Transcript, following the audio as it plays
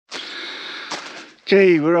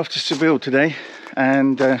Okay, we're off to Seville today,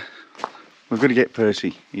 and we're going to get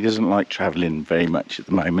Percy. He doesn't like travelling very much at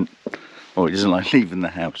the moment, or he doesn't like leaving the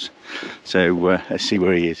house. So let's see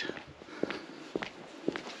where he is.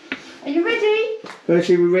 Are you ready?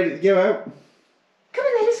 Percy, we're ready to go out? Come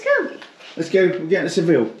on then, let's go. Let's go, we're getting to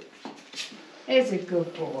Seville. Here's a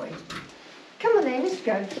good boy. Come on then, let's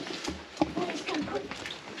go. Oh, let's go quick.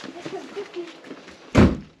 Let's go quickly.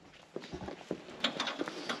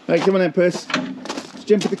 Right, come on then, Percy. Let's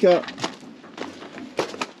jump in the car.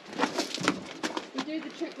 We do the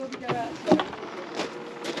trick when we go outside.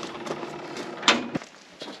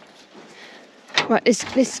 Right,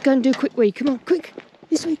 let's go and do a quick wee. Come on, quick.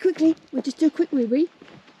 This way, quickly. We'll just do a quick wee.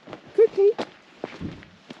 Quickly.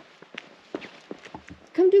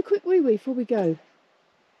 Come do a quick wee before we go.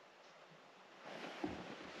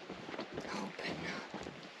 Oh,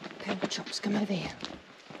 pen chops, come over here.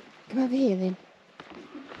 Come over here then.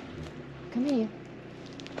 Come here.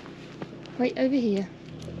 Wait over here.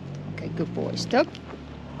 Okay, good boy. Stop.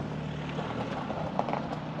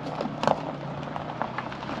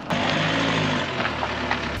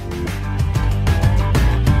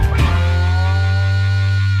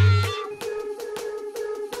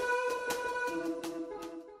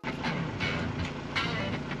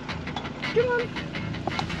 Come on.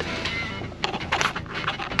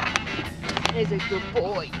 There's a good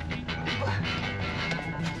boy.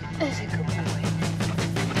 There's a good boy.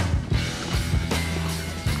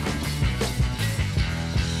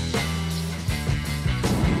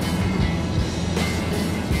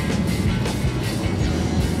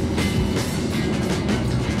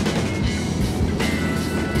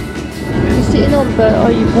 You're sitting on, but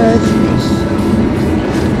are you, Percy?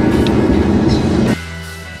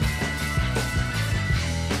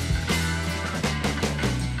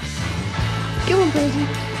 Come on, Percy.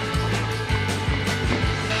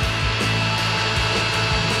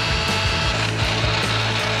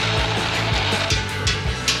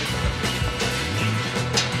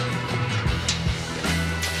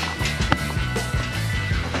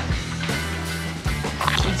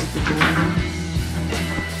 That's a good boy.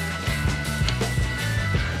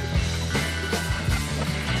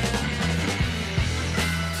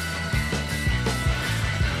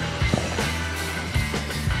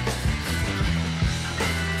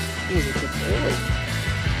 He's a good boy.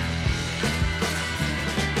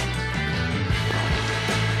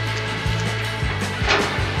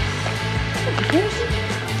 Percy.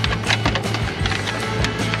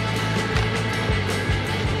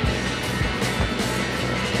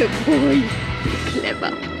 Good boy. You're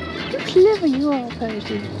clever. You're clever you are,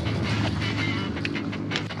 Percy.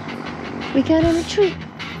 We're going on a trip.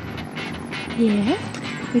 Yeah?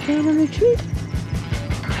 We're going on a trip.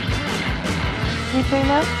 You bring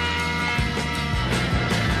up?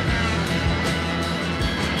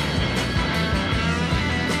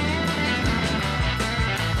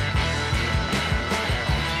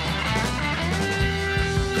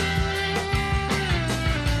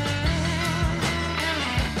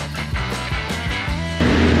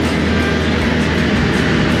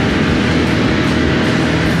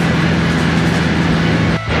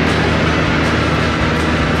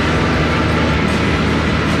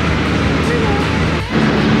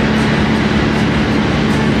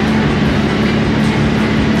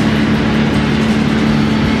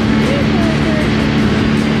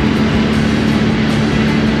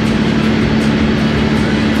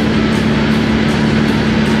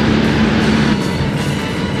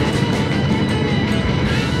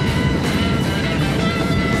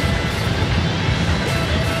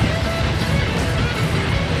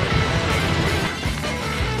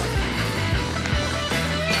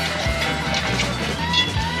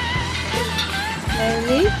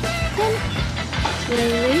 Slowly, come.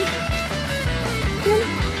 Slowly, come.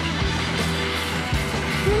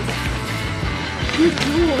 Good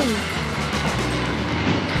boy.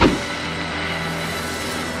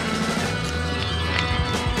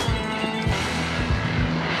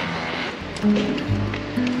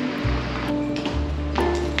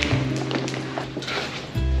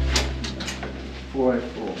 Four,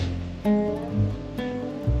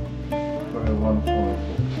 1, 4.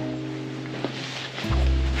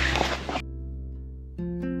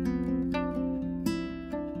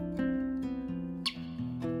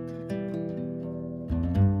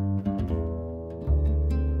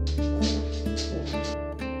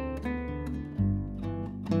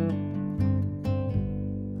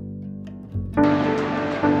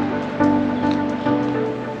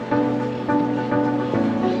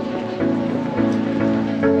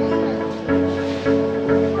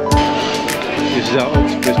 This is our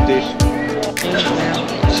octopus dish.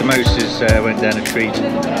 samosas went down a treat.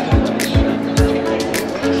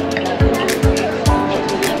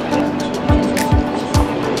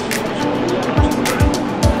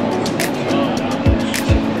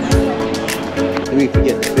 We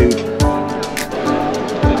forget the food.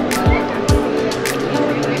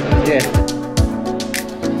 Yeah.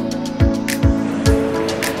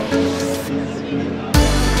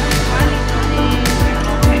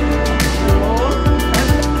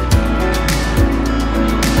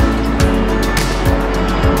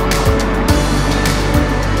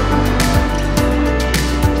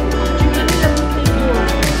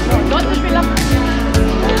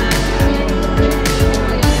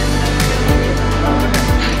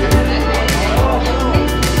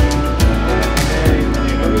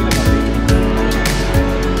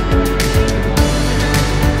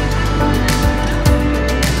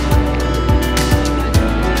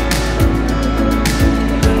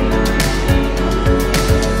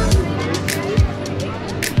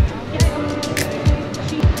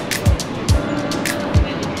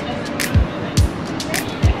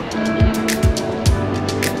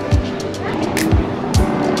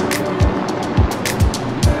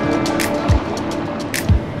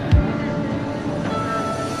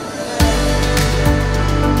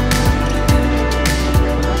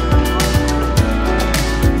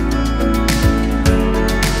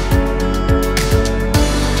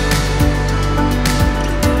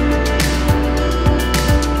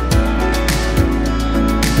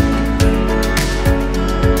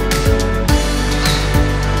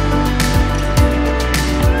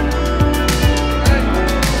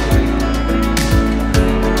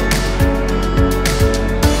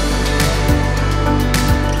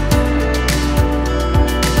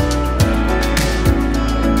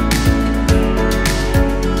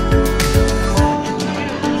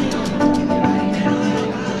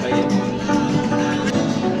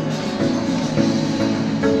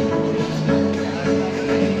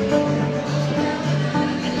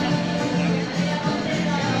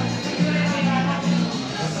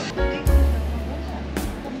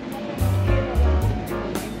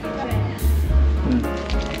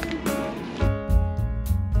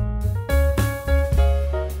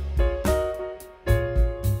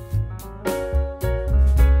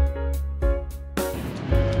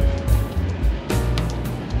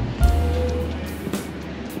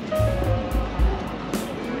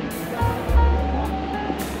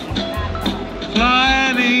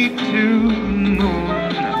 Fly me to the moon,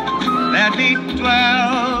 let me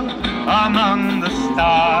dwell among the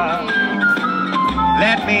stars.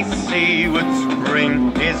 Let me see what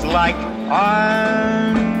spring is like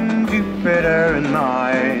on Jupiter and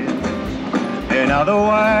Mars. In other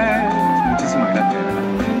words,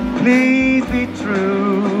 please be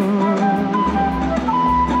true.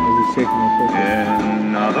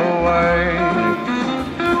 In other words,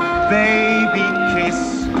 baby, kiss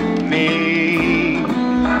me.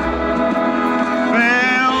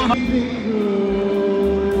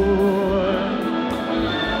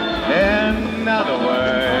 In other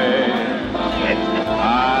words,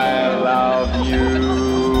 I love you.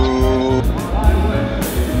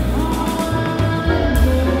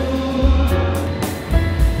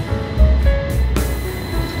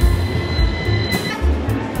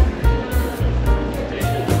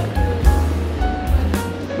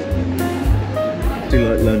 Do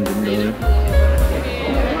like London, don't I?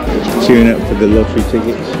 Queuing up for the lottery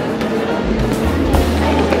tickets.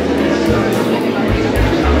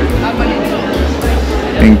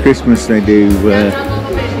 In Christmas they do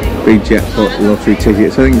big jackpot lottery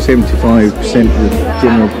tickets. I think 75% of the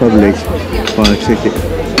general public buy a ticket.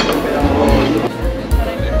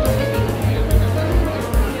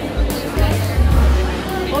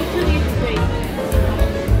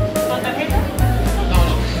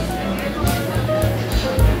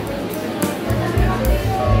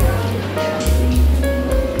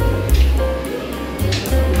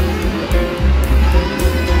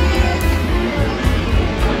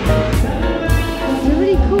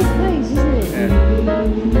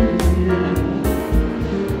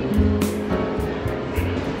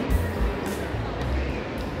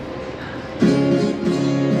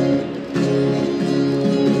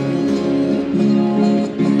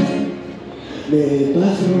 Me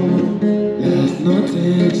paso las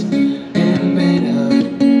noches en vela,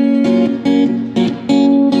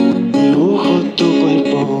 dibujo tu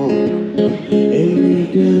cuerpo en mi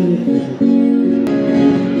cabeza.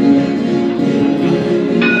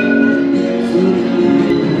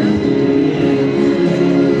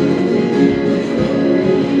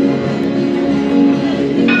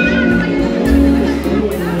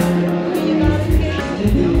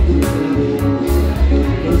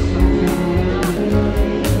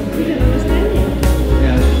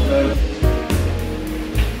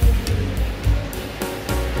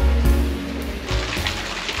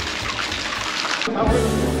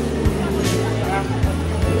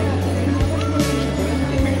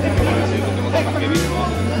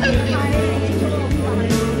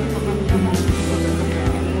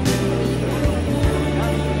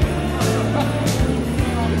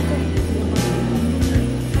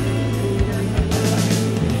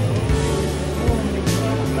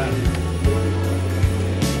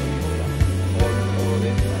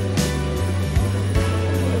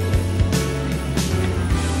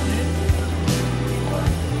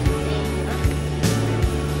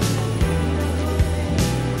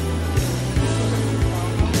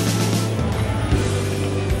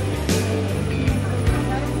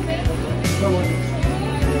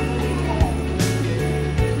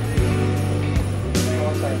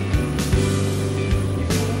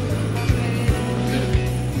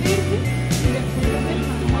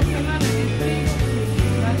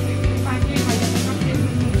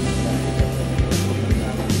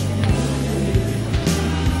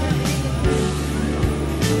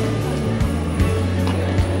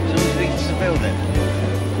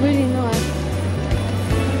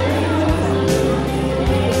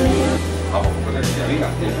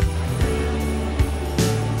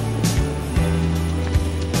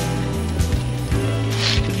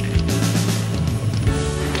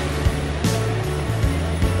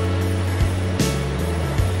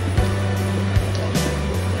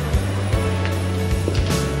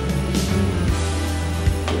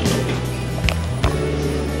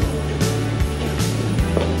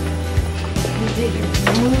 Come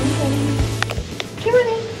on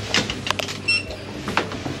in.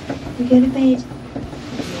 We go to bed.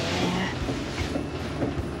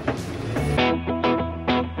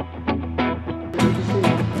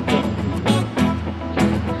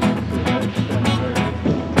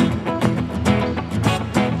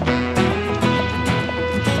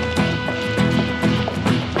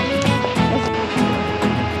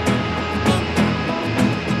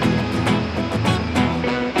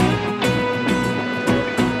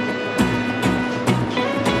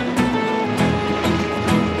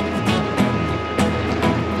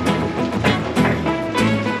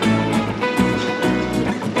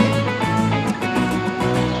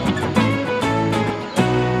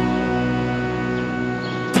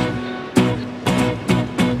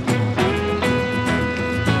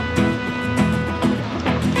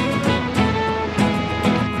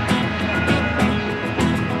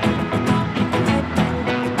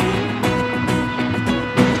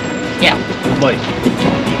 Boy.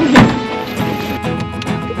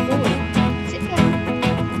 Sit down.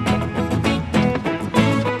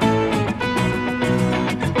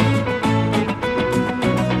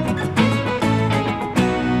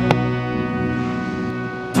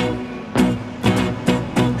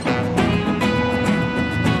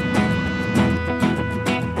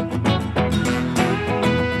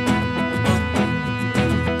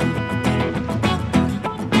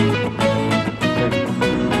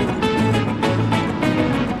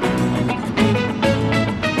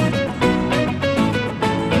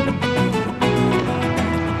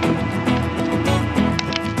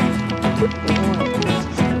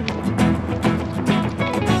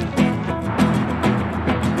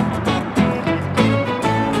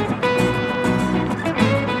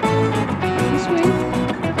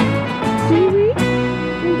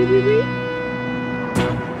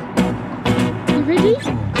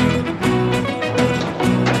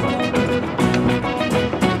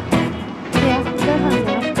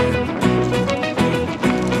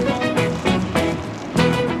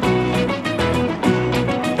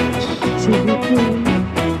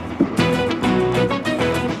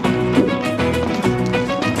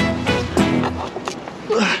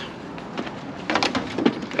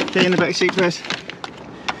 Get in the back seat, Percy.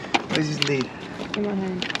 Where's his lead? In my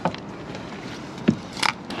hand.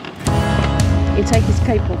 You take his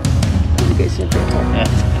cape off as it gets a bit hot. Yeah.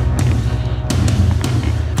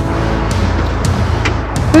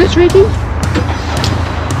 Bert's ready?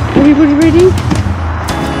 Everybody ready?